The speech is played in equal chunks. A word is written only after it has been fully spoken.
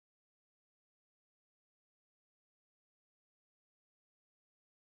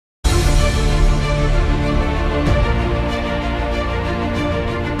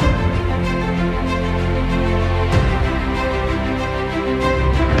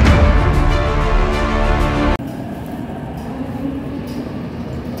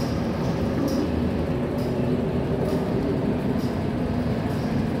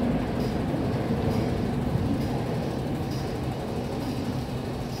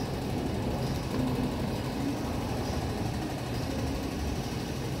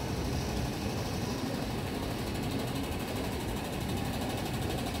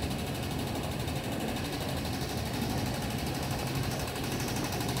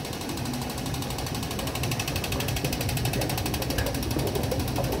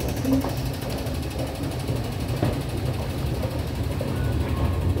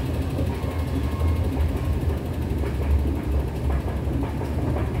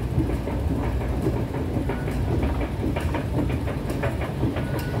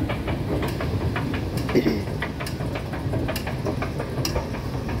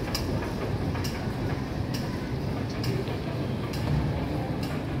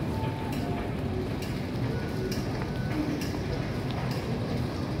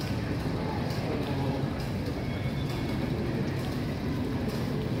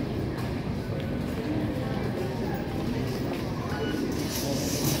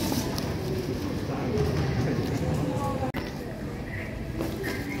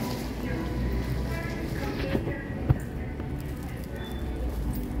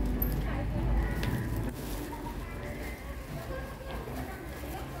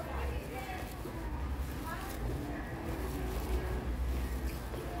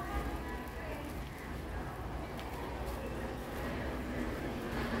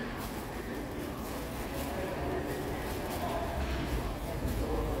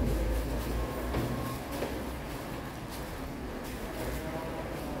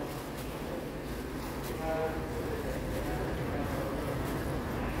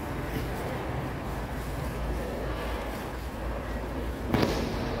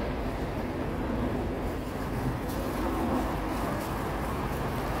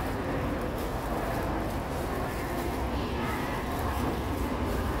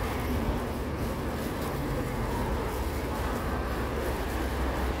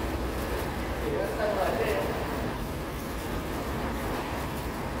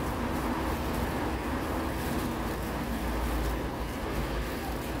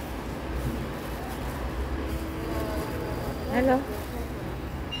Halo.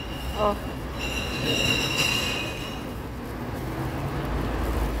 Oh.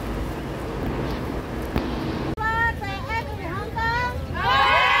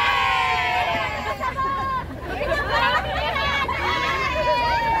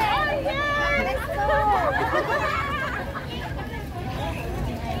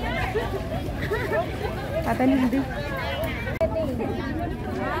 Katanya nanti.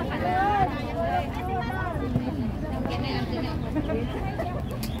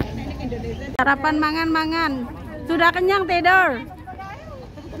 Sarapan mangan-mangan. Sudah kenyang tidur.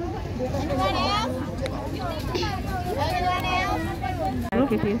 I'll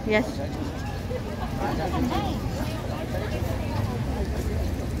give you. Yes.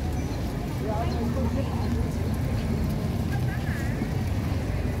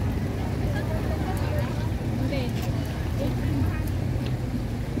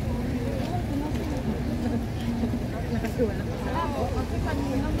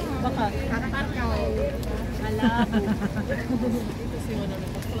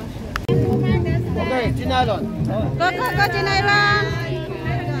 Okay, Chinailan. Go, Chinailan.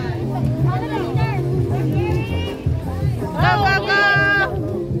 Go.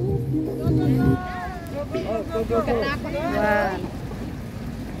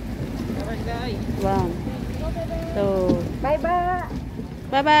 One, two.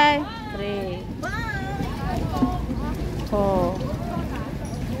 Bye. 3, 4,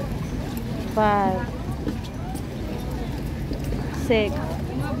 5, 6,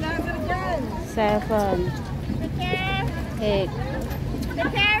 7, 8,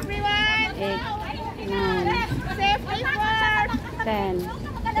 9, 10,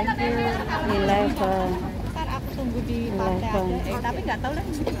 11. Ntar aku tunggu di Padang. Tapi nggak tahu lah.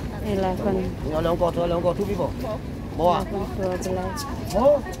 11.兩個 two people。冇啊。12,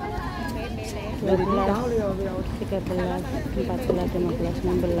 冇。 12, 13, 14, 15,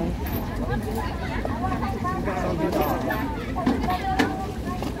 16.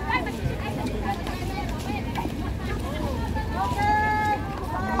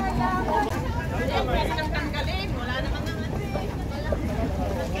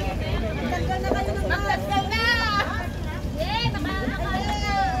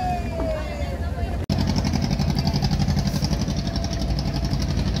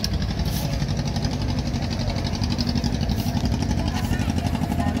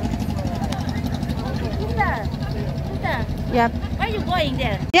 Yep. Where you going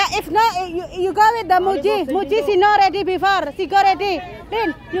there? Yeah, if not, you go with the Muji. Muji, she know ready before. She go ready.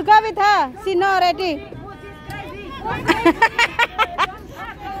 Rin, you go with her. She know ready.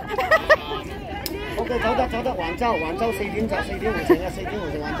 OK， 走得，橫州4點4點回程啊，4點回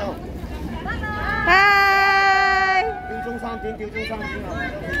程橫州。Bye. 吊鐘3點啊。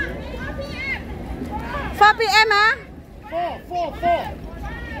4 PM 啊？4。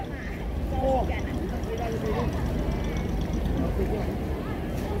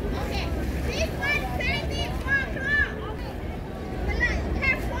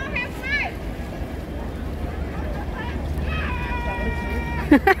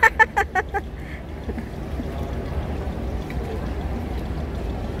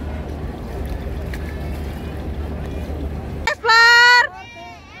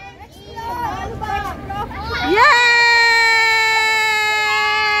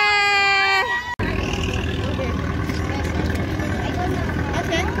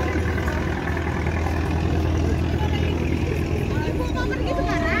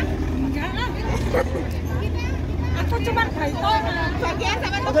Aku cuma bagian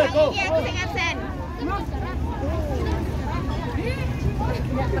sama tukang ini aku sing absen.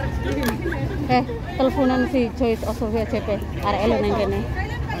 Teleponan si Joyce o Sofia JP. Arek elu nang kene.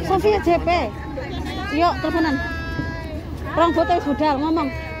 Sofia JP. Yuk, teleponan. Rong foto wis budal ngomong.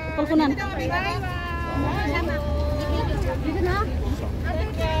 Teleponan.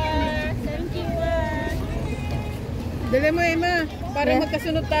 Dali mo, Emma, para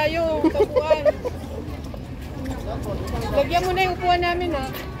magkasunod tayo. Upuan. Lagyan mo na yung upuan namin, ha?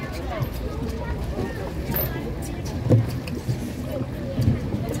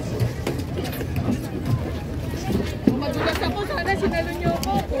 Madulas ako, sana sinalo niyo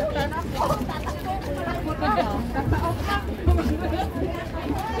ako. Puta na ako.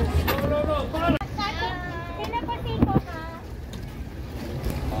 Pinapasiko ka.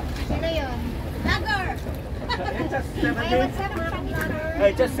 Sino yun? Lager!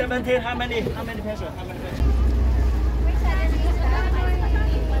 Hey, just 17. How many patients?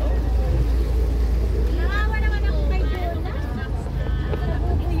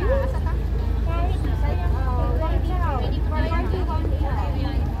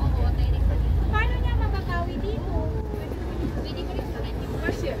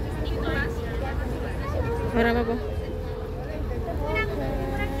 Berapa po?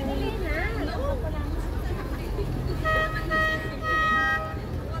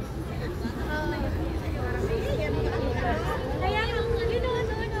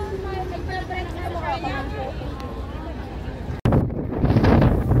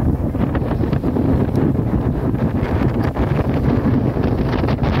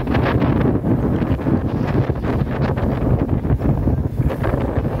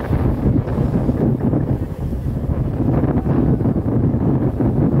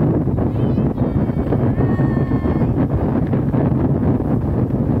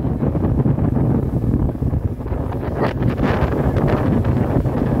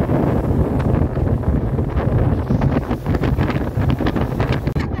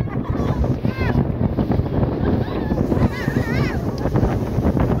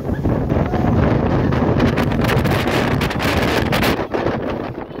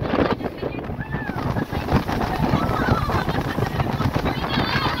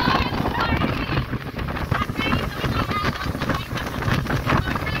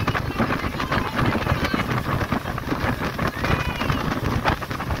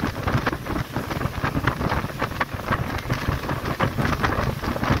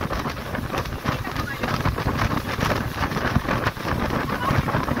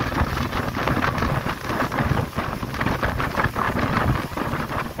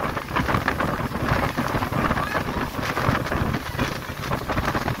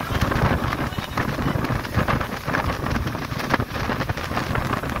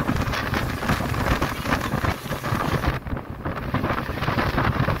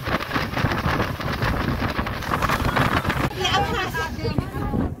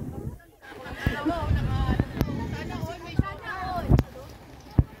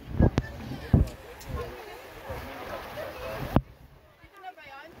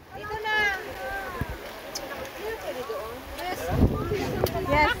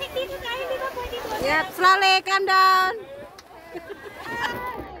 Yep, slowly, calm down.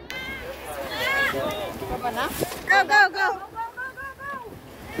 Go, go, go.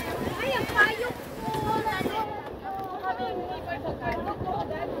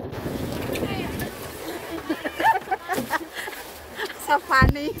 So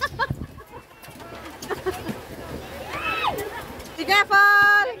funny. Be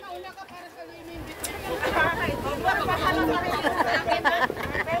careful.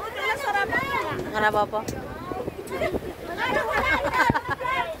 Kenapa po?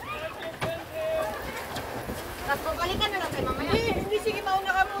 Balikan na lang kay mamaya. Hindi, sige,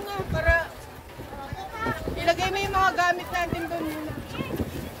 mauna ka muna para ilagay mo yung mga gamit natin doon muna.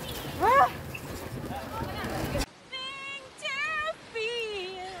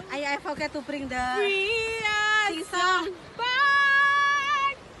 I forget to bring the sing song.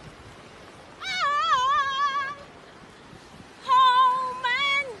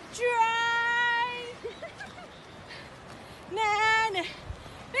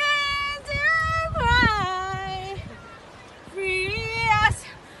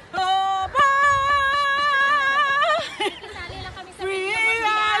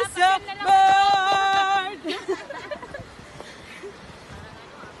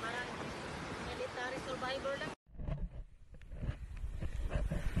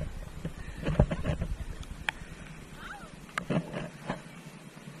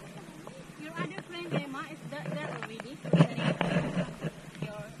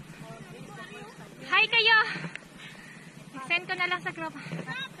 Hi kayo! Send ko na lang sa group.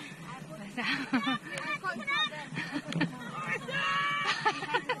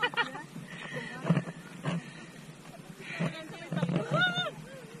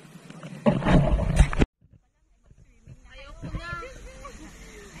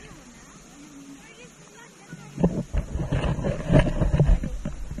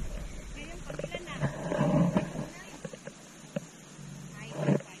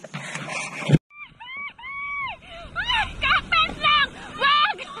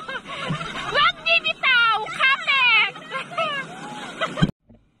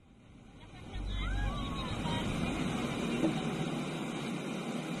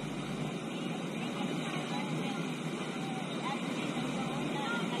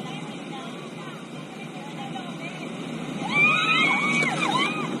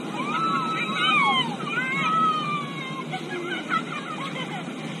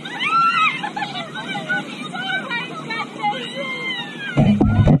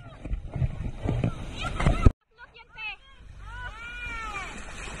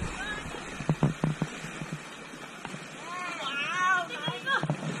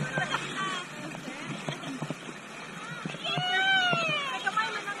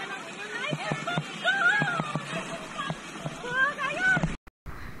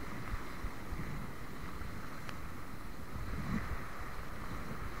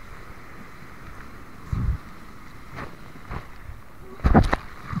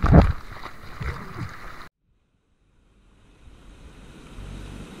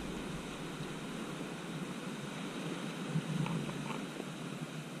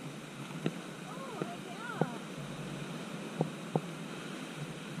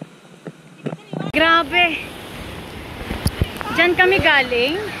 Grabe. Diyan kami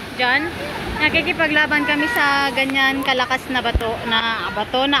galing. Diyan. Nakikipaglaban kami sa ganyan kalakas na bato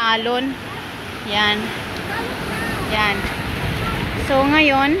na alon. Yan. Yan. So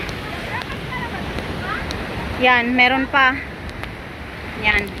ngayon, yan, meron pa.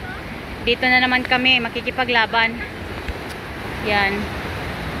 Yan. Dito na naman kami makikipaglaban. Yan.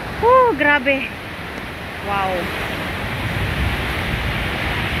 Grabe. Wow.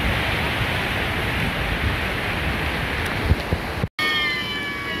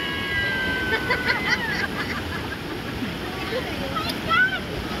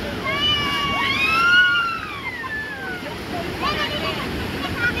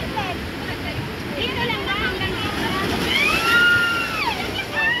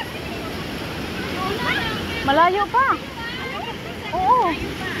 Malayo pa. Oo.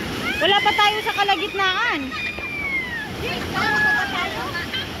 Wala pa tayo sa kalagitnaan.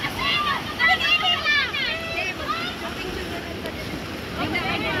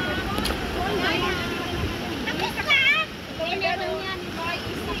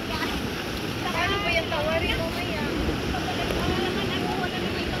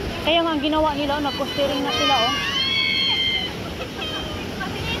 Kaya nga ang ginawa nila, nag-postering na sila, oh.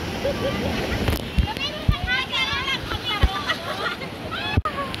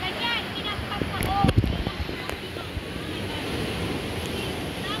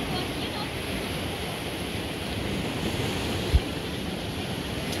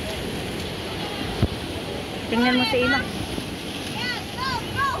 Tingnan mo si Ima.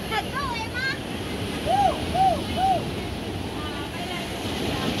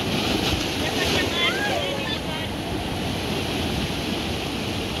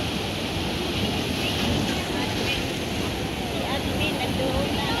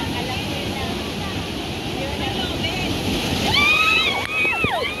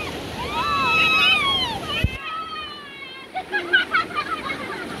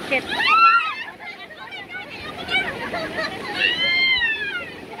 Shit.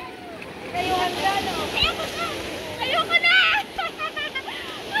 Ayoko na!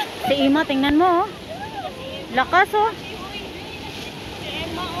 Si Ima, tingnan mo, oh. Lakas, oh.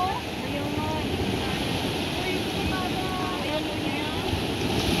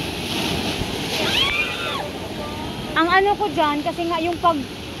 Ang ano ko dyan, kasi nga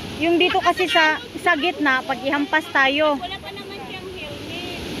yung dito kasi sa gitna, pag ihampas tayo. Wala pa naman siyang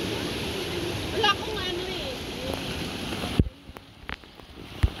helmet. Wala akong ano eh.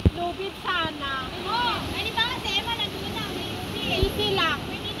 Lubid sana. Oo. Ay, di ba kasi Emma nandun na. Easy lang.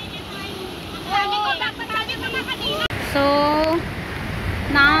 Pwede na niya tayo. Sabi ko, dapat sabi ko na kanina. So,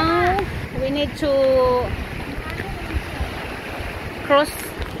 now, we need to cross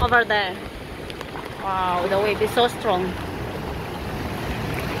over there. Wow, the wave is so strong.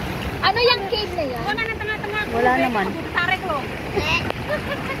 Ano yung cave na yan? Wala na tanga-tanga. Wala naman. Tarik lo.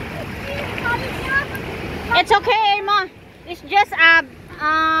 It's okay, Emma. It's just a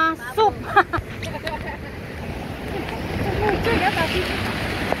soup.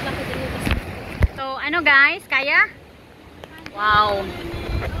 So, ano guys? Kaya? Wow.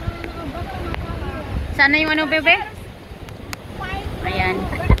 Sana yung ano, bebe? Ayan.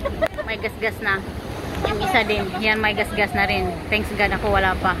 May gas-gas na. Yung isa din. Yan, may gas-gas na rin. Thanks God, ako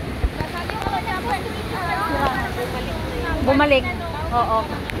wala pa. Bumalik. Oo.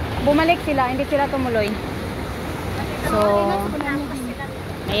 Bumalik sila. Hindi sila tumuloy. So,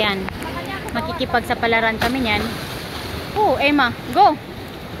 ayan. Makikipagsapalaran kami yan. Oh, Emma. Go!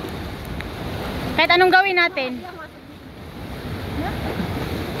 Kahit anong gawin natin.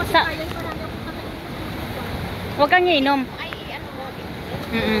 Huwag kang iinom.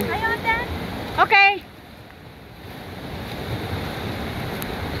 Okay.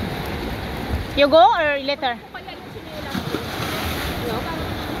 You go or later?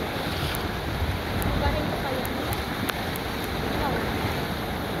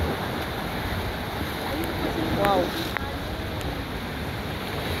 Wow.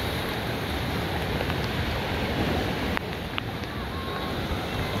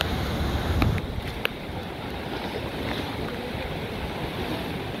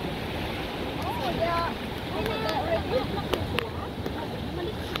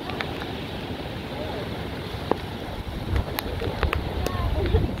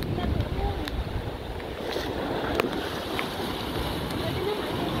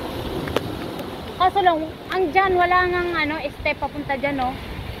 Kaso lang, ang dyan, wala ngang ano, step papunta dyan, no?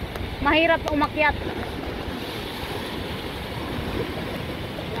 Mahirap umakyat.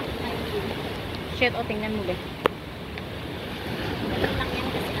 Shit, o, tingnan mo, be.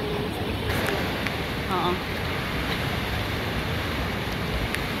 Oo.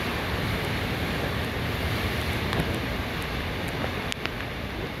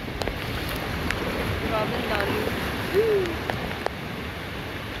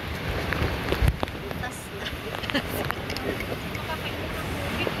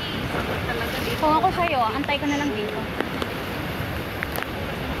 Kung ako sa'yo, antay ka na lang dito.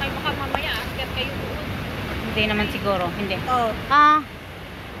 Kayo baka mamaya, akyat kayo doon. Hindi naman siguro, hindi. Oh. Ah.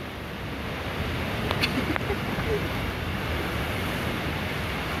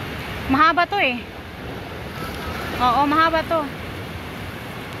 Mahaba to eh. Oo, mahaba to.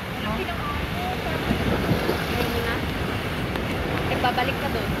 No? Babalik ka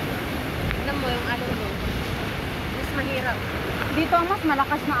doon. Tignan mo yung alon doon. Mas mahirap. Dito ang mas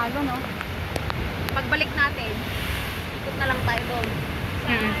malakas na alon, no? Pagbalik natin, ikot na lang tayo doon.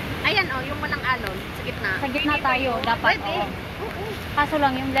 Ayan yung walang alon, sa gitna. Sa gitna tayo, dapat. Pwede. Oo. Kaso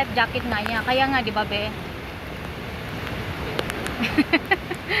lang yung left jacket nga niya. Kaya nga, di ba, be?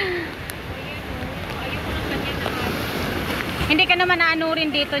 Ayoko ng ganyan na alon. Hindi ka naman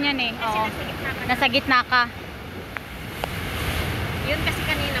naanurin dito niyan eh. Oo. Nasa gitna ka. Nasa gitna ka. Yun kasi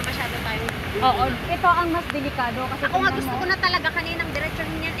kanina masyado tayong... Oo. Ito ang mas delikado kasi Ako nga tingnan gusto mo. ko na talaga kaninang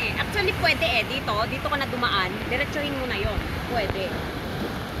diretsuhin yan eh. Actually pwede eh. Dito ka na dumaan. Diretsuhin mo na yon. Pwede.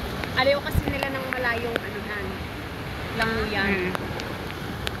 Ayaw kasi nila ng malayong anuhan. Languyan.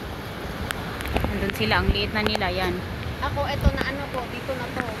 Nandun sila. Ang liit na nila. Yan. Ako eto na ano to. Dito na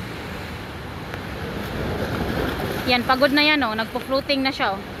to. Yan. Pagod na yan oh. Nagpo-floating na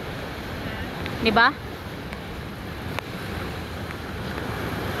siya oh. Diba?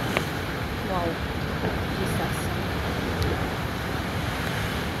 Wow. Jesus.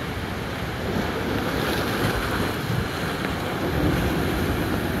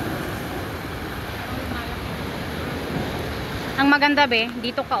 Ang maganda be,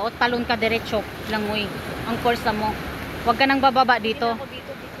 dito ka o talon ka diretso langoy. Ang course mo. Huwag ka nang bababa dito. Ako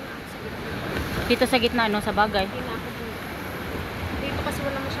dito na ako sa gitna. Dito sa gitna no, sa bagay. Hindi na ako dito. Dito kasi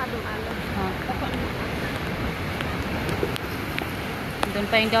wala masyadong alon. Ah. Ako ano. Doon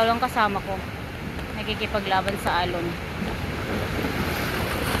pa yung dalawang kasama ko. Nakikipaglaban sa alon.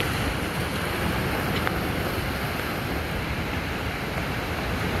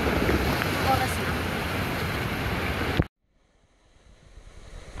 Oras na.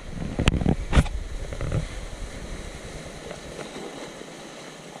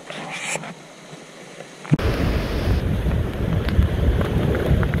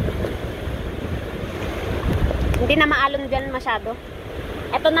 Hindi na maalon dyan masyado.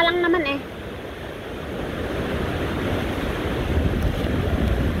 Ito na lang naman eh.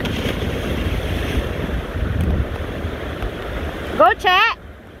 Go, Che!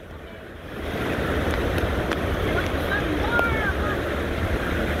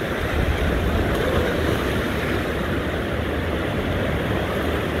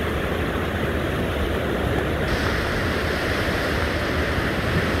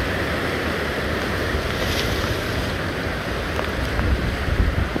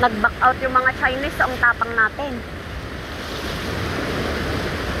 Nag-back out yung mga Chinese sa tapang natin.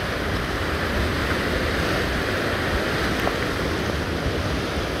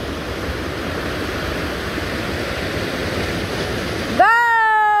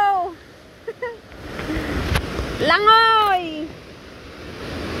 Go! Langoy!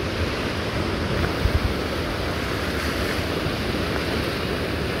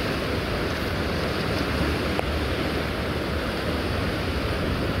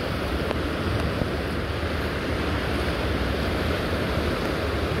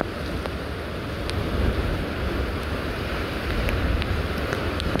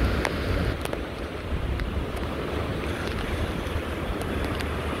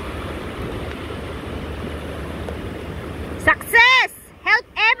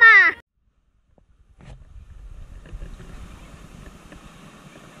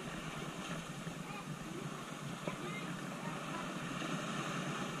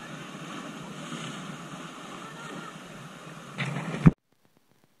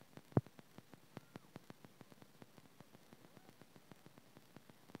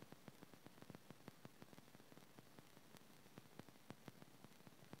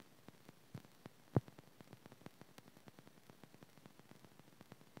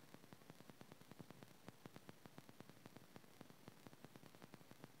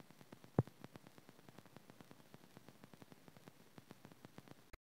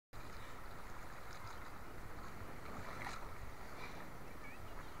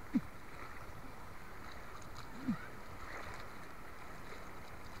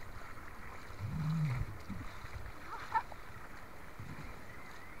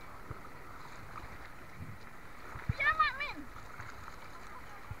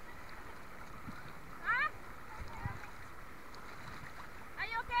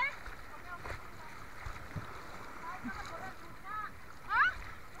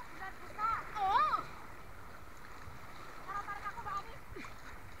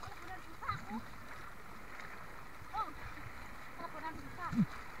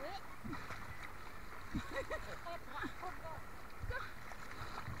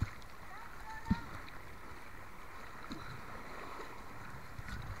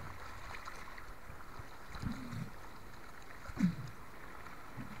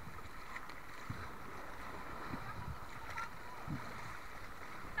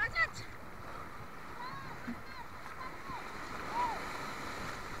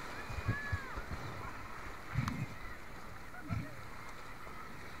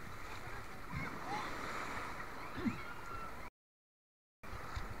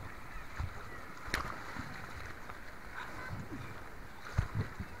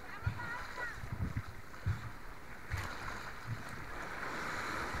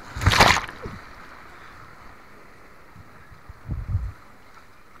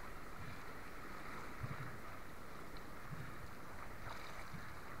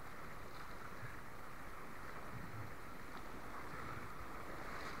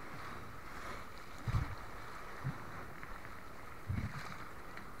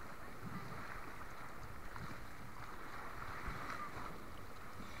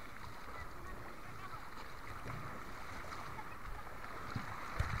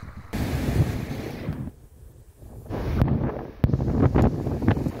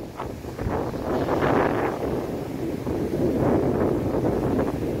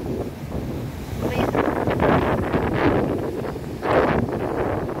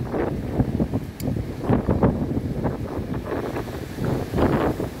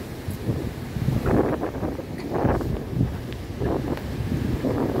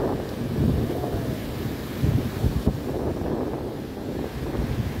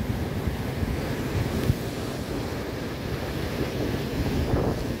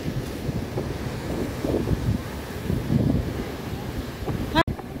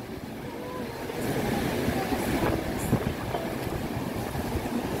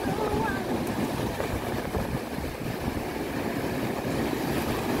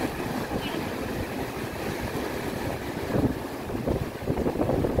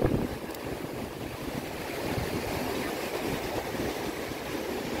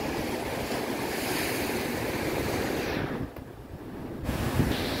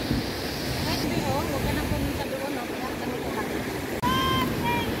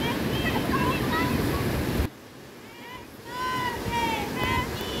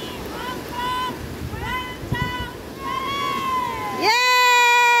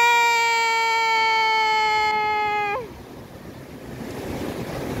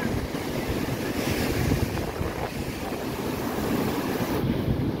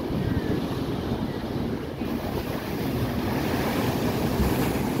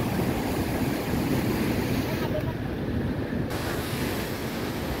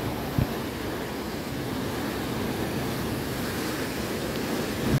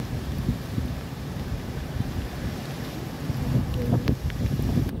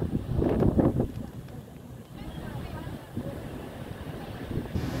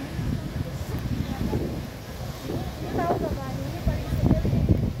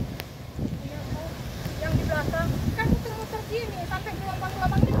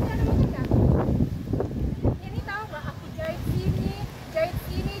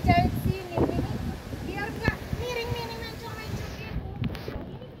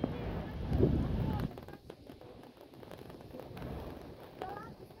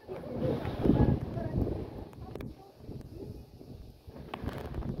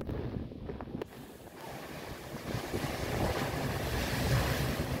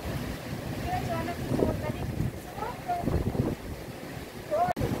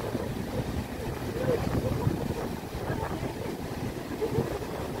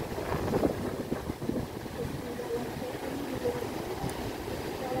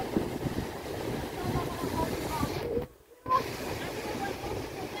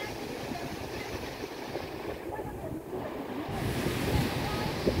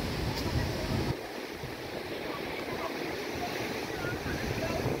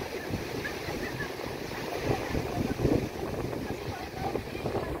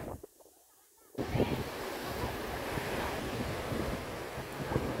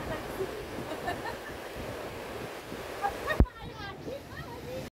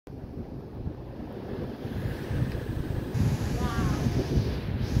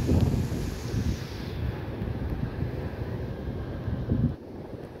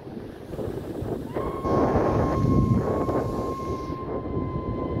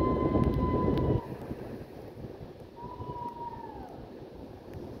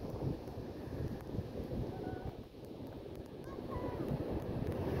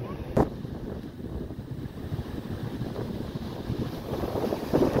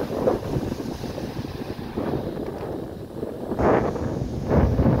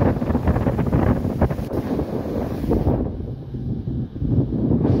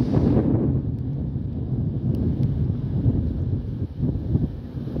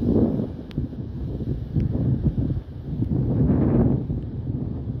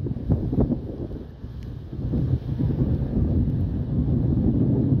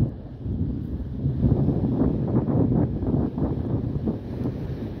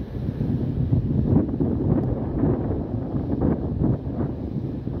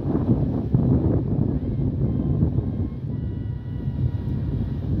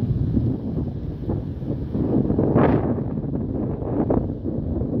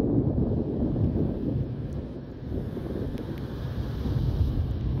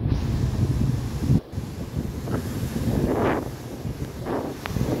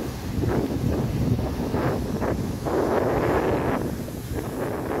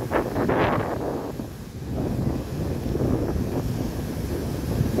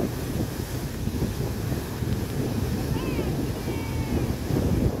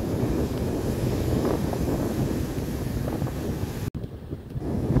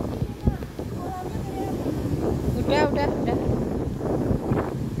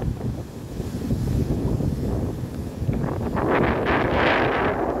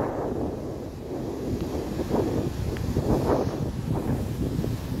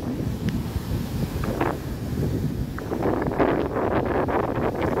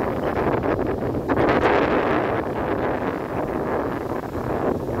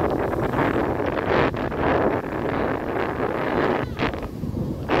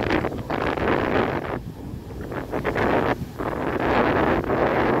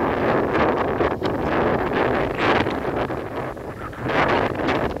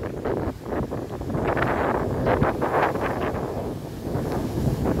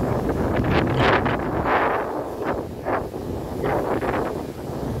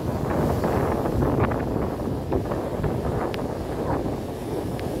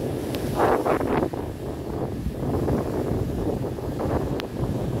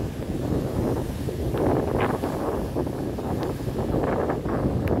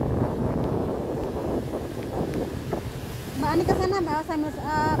 sambil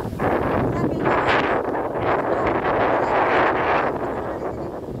sambil makan.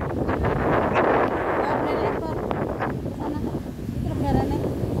 Ya, beli laptop. Sana. Itu lebarannya.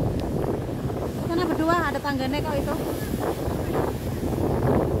 Sana berdua ada tangganya kok itu.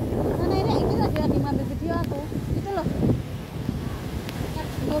 Sana ini lagi ngambil video aku. Itu loh.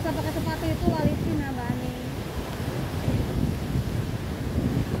 Nggak usah pakai sepatu itu walisin nambahane.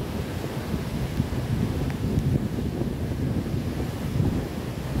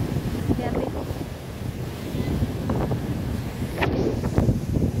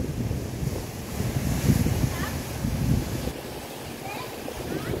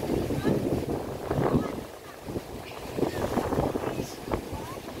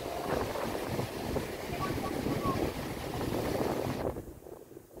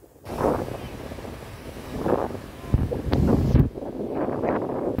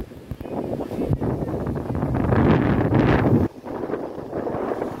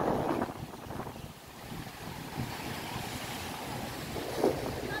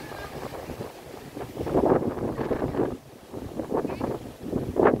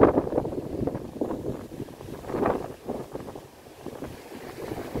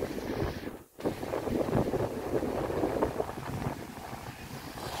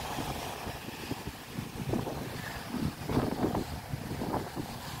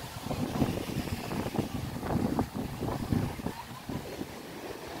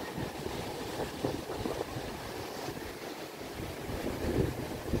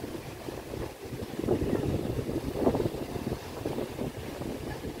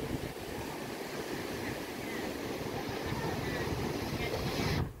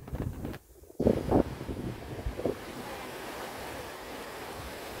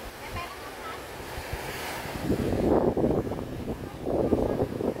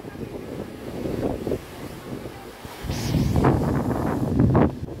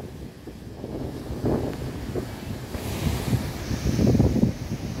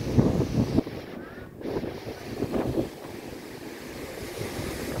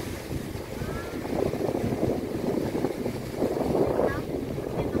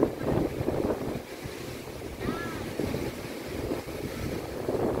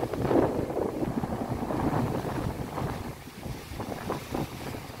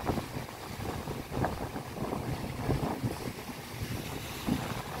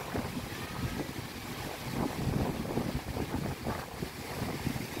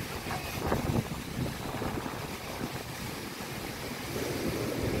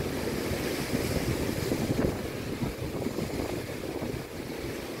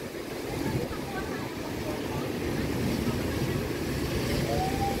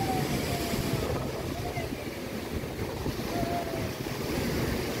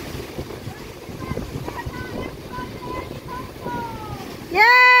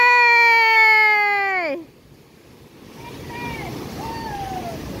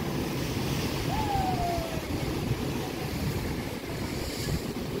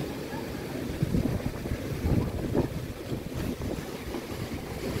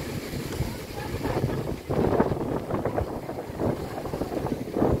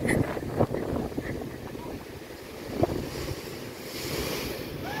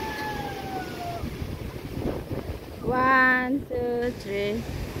 One, two, three.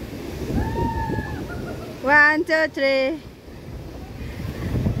 1, 2, 3.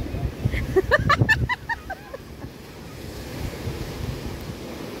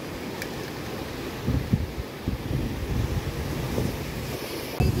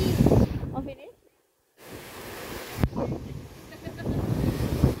 Oh, finish?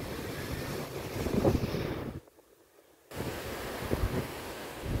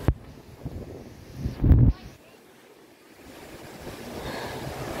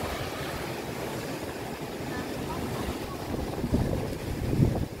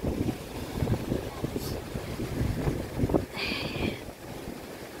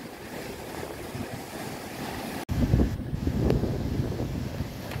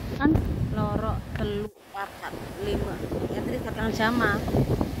 Kan loro telu papat lima ya tadi kakang jama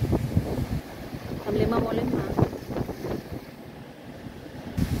jam 5 mau 5.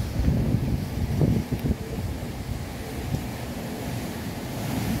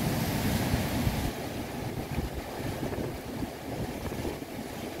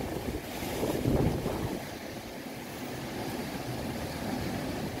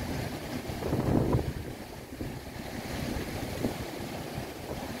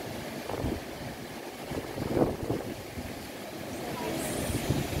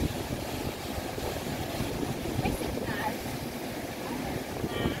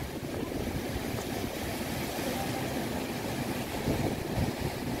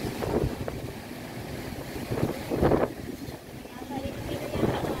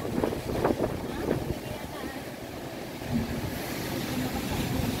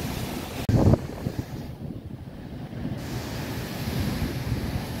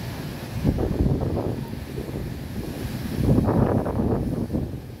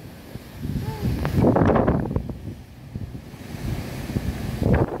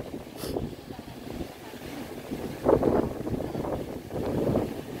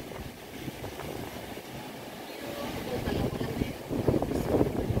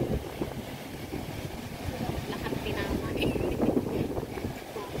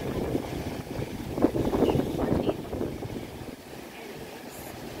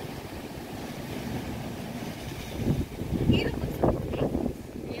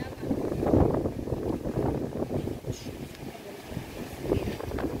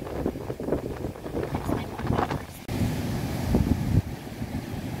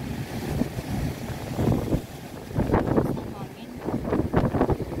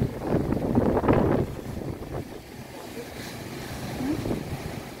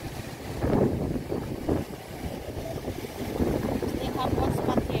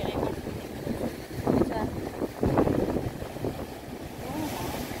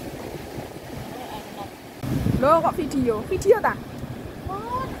 Loh kok video? Video tak?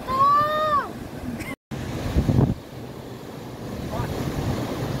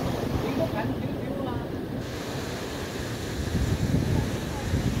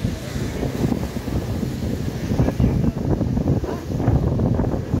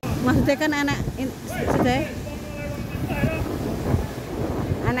 Maksudnya kan anak sudah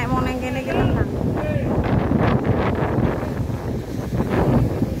anak mau neng kene kita tenang.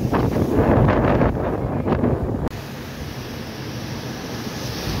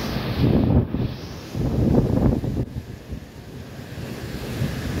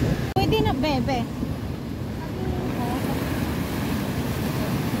 Pwede na bebe.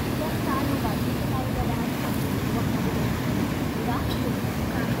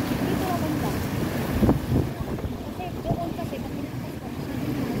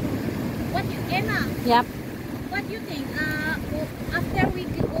 Yep. What do you think? After we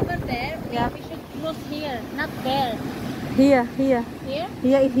go over there, Yeah. we should cross here, not there. Here. Here?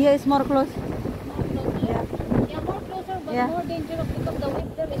 Here is more close. More closer? Yeah, more closer, but Yeah. more dangerous because the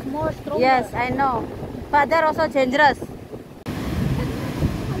wind there is more stronger. Yes, I know. But they're also dangerous.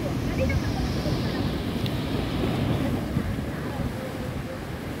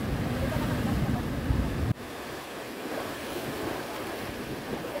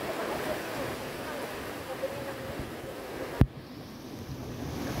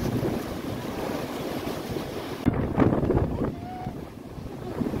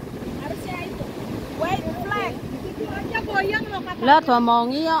 Harusnya itu. White flag. Itu aja goyang loh kata. Lah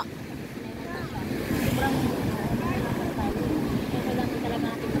domongi yo.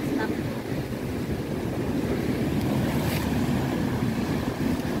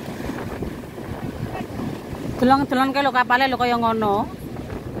 Delong-delong kae lho kapale lho kaya ngono.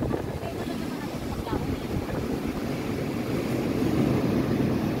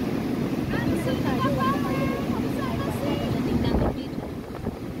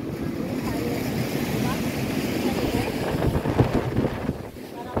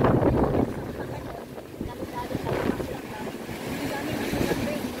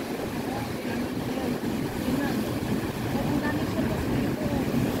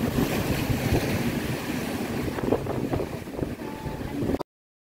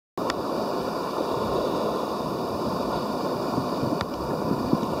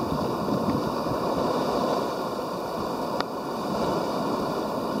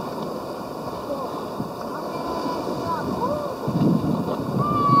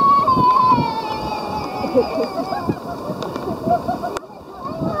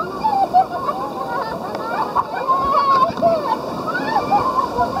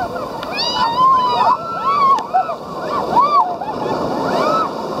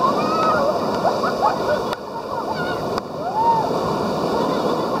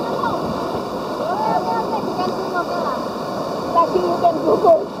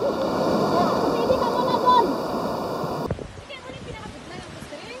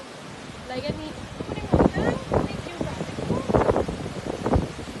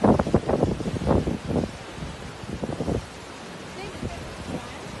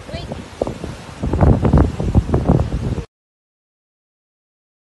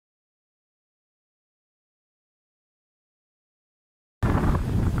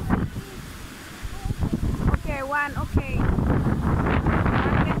 Okay, one, okay.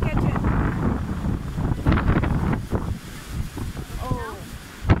 One can catch it. Oh,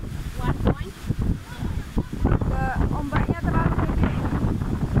 1 point. ombaknya terlalu gede.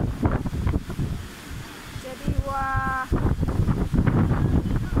 Jadi wah.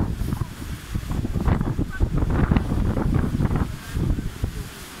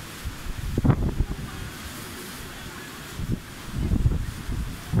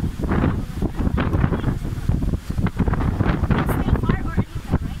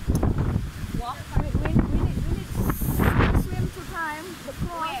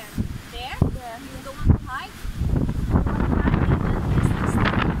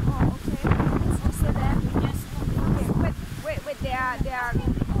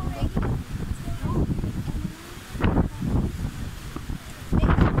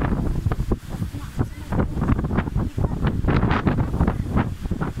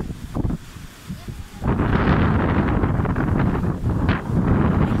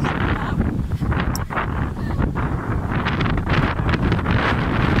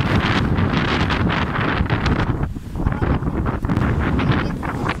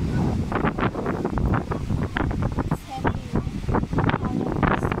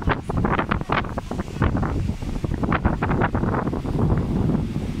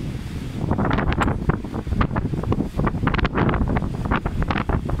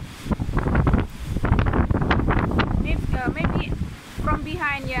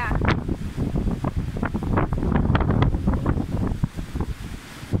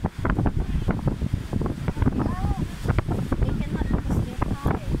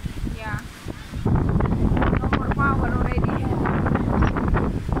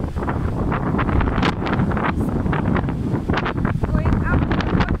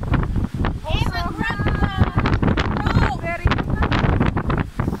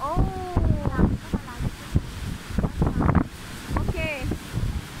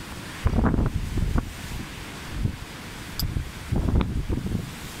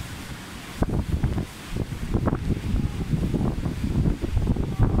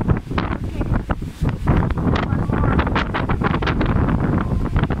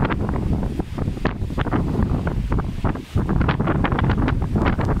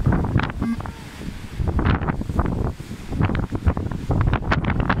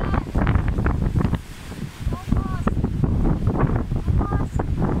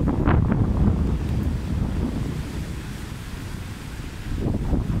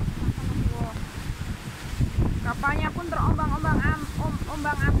 Kapalnya pun terombang-ombang ambing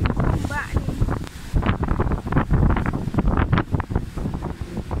ombak nih.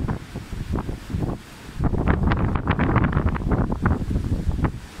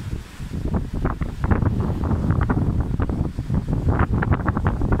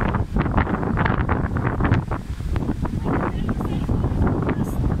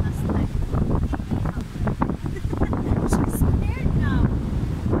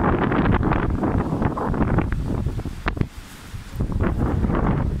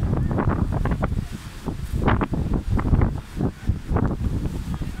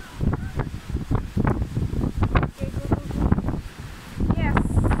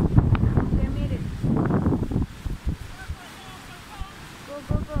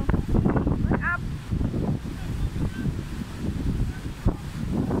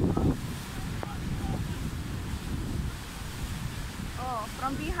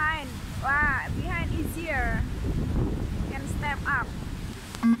 From behind, wow, behind easier. Can step up.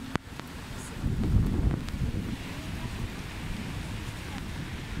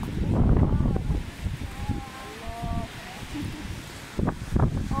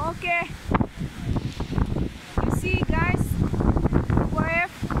 Okay. You see, guys, wave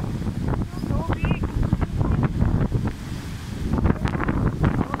so big.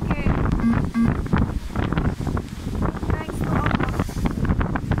 Okay. Thanks to all.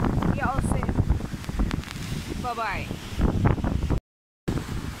 You all safe. Bye-bye.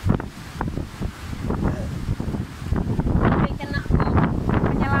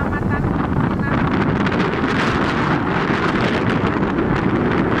 Penyelamatan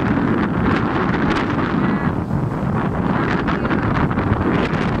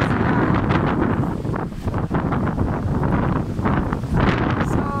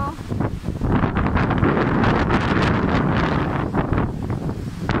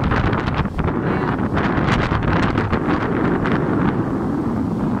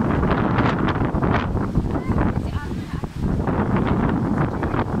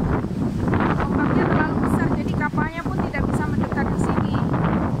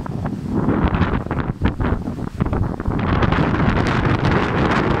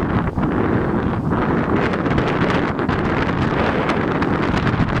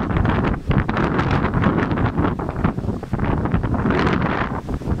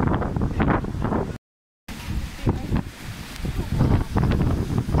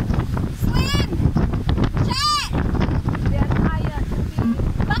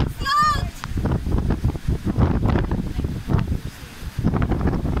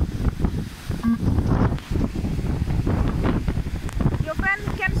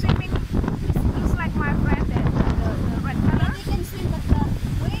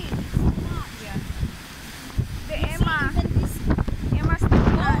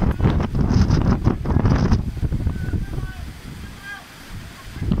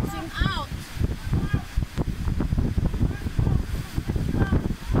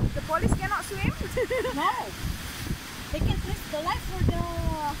No, they can twist the light for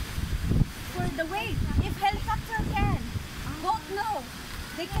the wave. If helicopter can, boat no,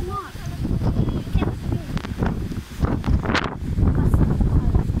 they cannot.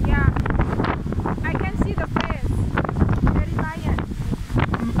 Yeah, I can see the face. Very tired.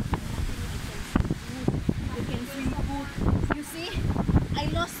 They can swim good. You see, I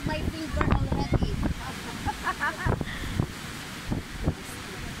lost my finger already.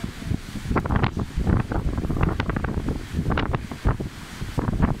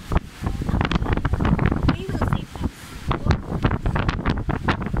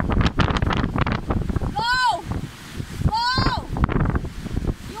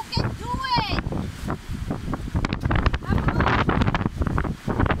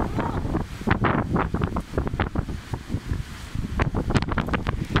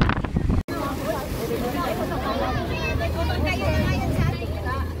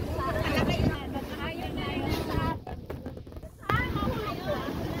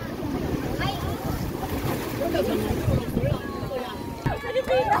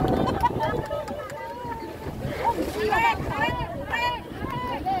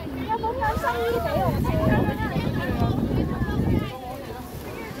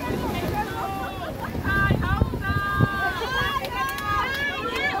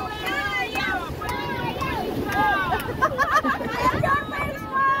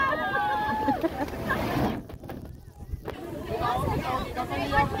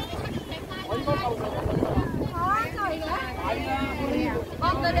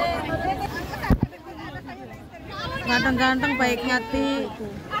 Ganteng-ganteng baik hati.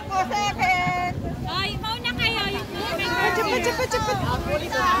 Ako sakit. Ay, mau na kayo. Cepet.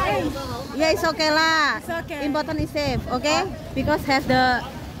 Yeah, it's okay lah. It's okay. Important is safe, okay? Because have the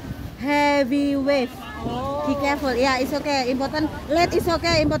heavy wave. Be careful. Yeah, it's okay. Important. Let is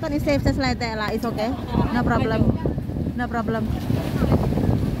okay. Important is safe. Just like that lah. It's okay. No problem. No problem.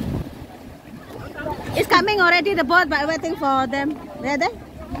 It's coming already the boat, but waiting for them. There.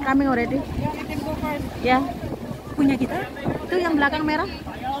 Coming already. Ya. Yeah. Punya kita? Itu yang belakang merah.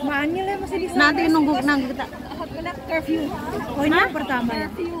 Manggil ya masih di sana. Nanti nunggu kita. Kena curfew. Oh ini yang pertama ya.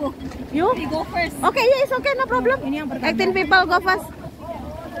 You? We go first. Okay, yeah, it's okay, no problem. Ini yang pertama. 18 people go first.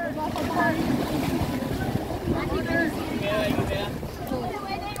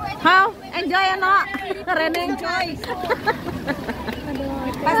 How? Enjoy or not? Raining. Enjoy.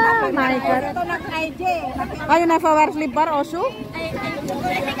 Oh my god. Oh, you never wear slipper or shoe? I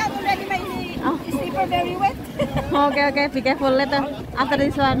think I'm already my slipper very wet. Okay, be careful later after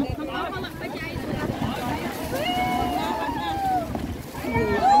this one.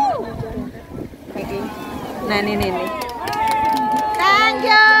 Nah ini. Thank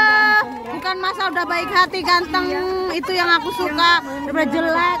you. Bukan masa udah baik hati ganteng, itu yang aku suka. Udah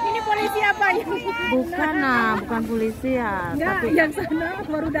jelek. Ini polisi apa ya? Bukan polisi ya. Enggak, Tapi yang sana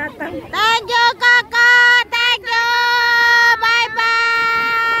baru datang. thank you kakak, thank you, bye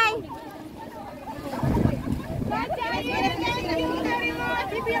bye.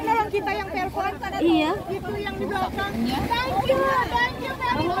 Itu yang nolong kita yang telepon. Iya. Itu yang di belakang. Thank you.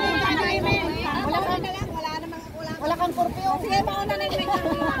 Wala kang kurpyo. Sige, mauna na yung oo,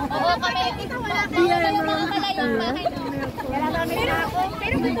 kami. Kita wala kang malayong bahay. Wala kami na ako.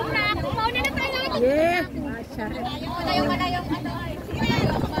 Pero gutom na ako. Mauna na tayo. Yeah. Malayong ano.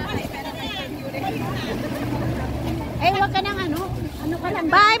 Eh, wag ka nang ano ka lang.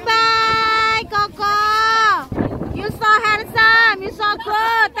 Bye bye, Coco. You so handsome, you so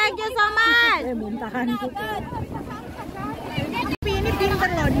good. Thank you so much. Muntahan ko. Ini pinter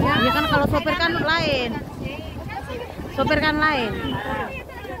loh dia. Ya kan kalau sopir kan lain. Cepet.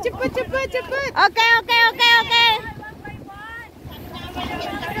 Oke.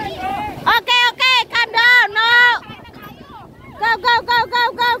 Oke, calm down. No. Go.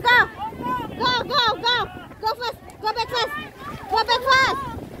 Go fast. Go back fast. Go back.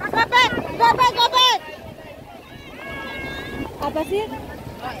 Apa sih?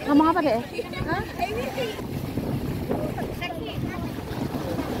 Ngomong apa deh? Hah?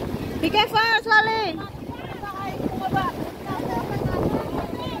 Be careful, slowly.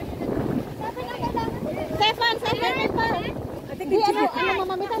 Seven people. Di ano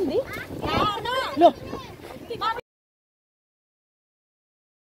mama tadi? No.